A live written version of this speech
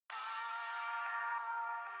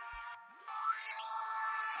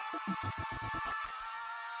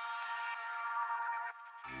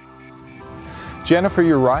Jennifer,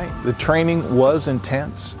 you're right. The training was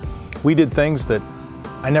intense. We did things that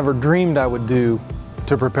I never dreamed I would do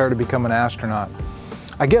to prepare to become an astronaut.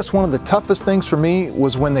 I guess one of the toughest things for me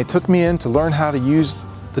was when they took me in to learn how to use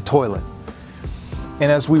the toilet.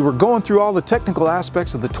 And as we were going through all the technical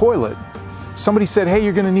aspects of the toilet, somebody said, "Hey,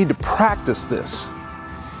 you're going to need to practice this."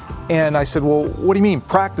 And I said, "Well, what do you mean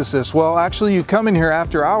practice this?" "Well, actually you come in here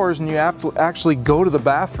after hours and you have to actually go to the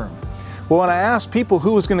bathroom." Well, when I asked people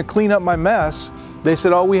who was going to clean up my mess, they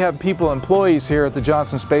said, "Oh, we have employees here at the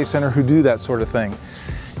Johnson Space Center who do that sort of thing."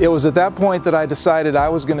 It was at that point that I decided I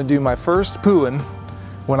was going to do my first pooing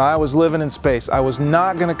when I was living in space. I was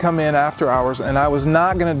not going to come in after hours, and I was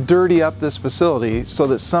not going to dirty up this facility so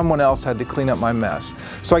that someone else had to clean up my mess.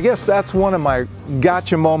 So I guess that's one of my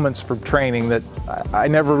gotcha moments for training that I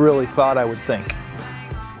never really thought I would think.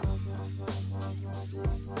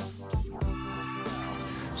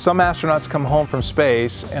 Some astronauts come home from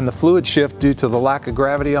space and the fluid shift due to the lack of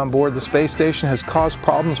gravity on board the space station has caused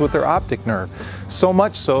problems with their optic nerve. So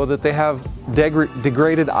much so that they have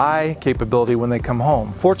degraded eye capability when they come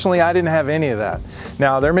home. Fortunately, I didn't have any of that.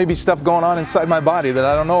 Now, there may be stuff going on inside my body that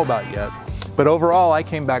I don't know about yet, but overall I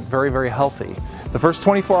came back very, very healthy. The first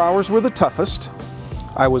 24 hours were the toughest.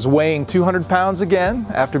 I was weighing 200 pounds again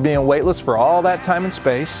after being weightless for all that time in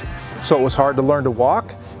space, so it was hard to learn to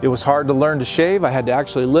walk. It was hard to learn to shave. I had to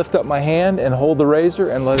actually lift up my hand and hold the razor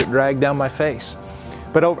and let it drag down my face.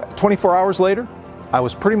 But over 24 hours later, I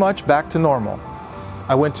was pretty much back to normal.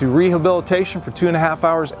 I went to rehabilitation for 2.5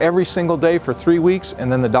 hours every single day for 3 weeks,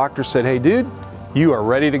 and then the doctor said, "Hey dude, you are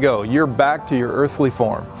ready to go. You're back to your earthly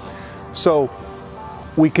form." So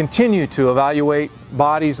we continue to evaluate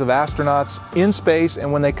bodies of astronauts in space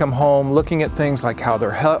and when they come home, looking at things like how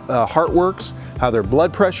their heart works, how their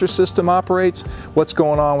blood pressure system operates, what's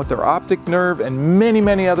going on with their optic nerve, and many,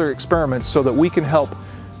 many other experiments so that we can help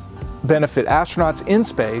benefit astronauts in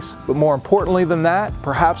space, but more importantly than that,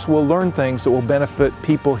 perhaps we'll learn things that will benefit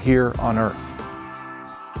people here on Earth.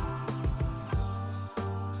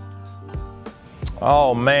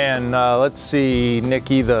 Oh man, let's see,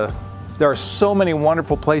 Nikki, there are so many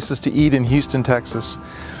wonderful places to eat in Houston, Texas.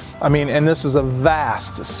 I mean, and this is a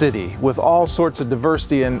vast city with all sorts of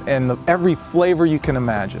diversity and every flavor you can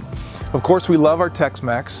imagine. Of course, we love our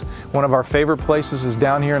Tex-Mex. One of our favorite places is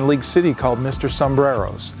down here in League City called Mr.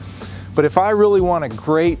 Sombreros. But if I really want a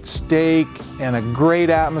great steak and a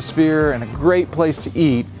great atmosphere and a great place to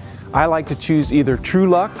eat, I like to choose either True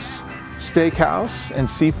Luxe Steakhouse and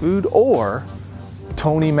Seafood or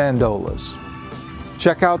Tony Mandola's.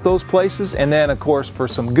 Check out those places, and then of course for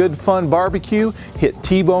some good fun barbecue, hit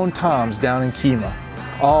T-Bone Tom's down in Kemah.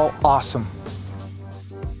 All awesome.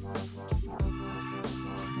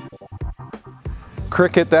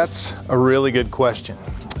 Cricket, that's a really good question.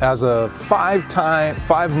 As a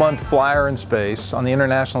five-month flyer in space on the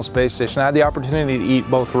International Space Station, I had the opportunity to eat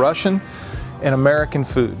both Russian and American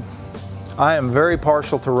food. I am very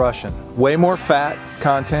partial to Russian. Way more fat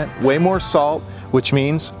content, way more salt, which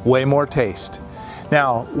means way more taste.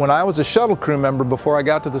 Now, when I was a shuttle crew member before I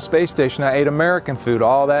got to the space station, I ate American food,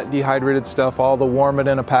 all that dehydrated stuff, all the warm it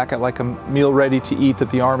in a packet like a meal ready to eat that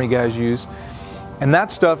the Army guys use. And that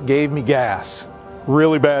stuff gave me gas,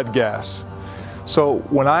 really bad gas. So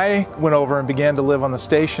when I went over and began to live on the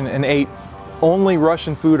station and ate only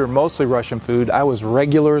Russian food or mostly Russian food, I was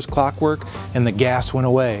regular as clockwork and the gas went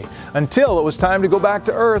away. Until it was time to go back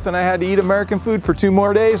to Earth and I had to eat American food for 2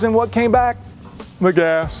 more days, and what came back? The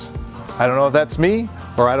gas. I don't know if that's me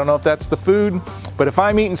or I don't know if that's the food, but if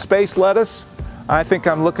I'm eating space lettuce, I think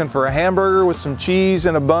I'm looking for a hamburger with some cheese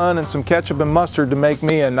and a bun and some ketchup and mustard to make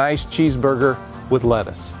me a nice cheeseburger with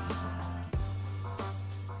lettuce.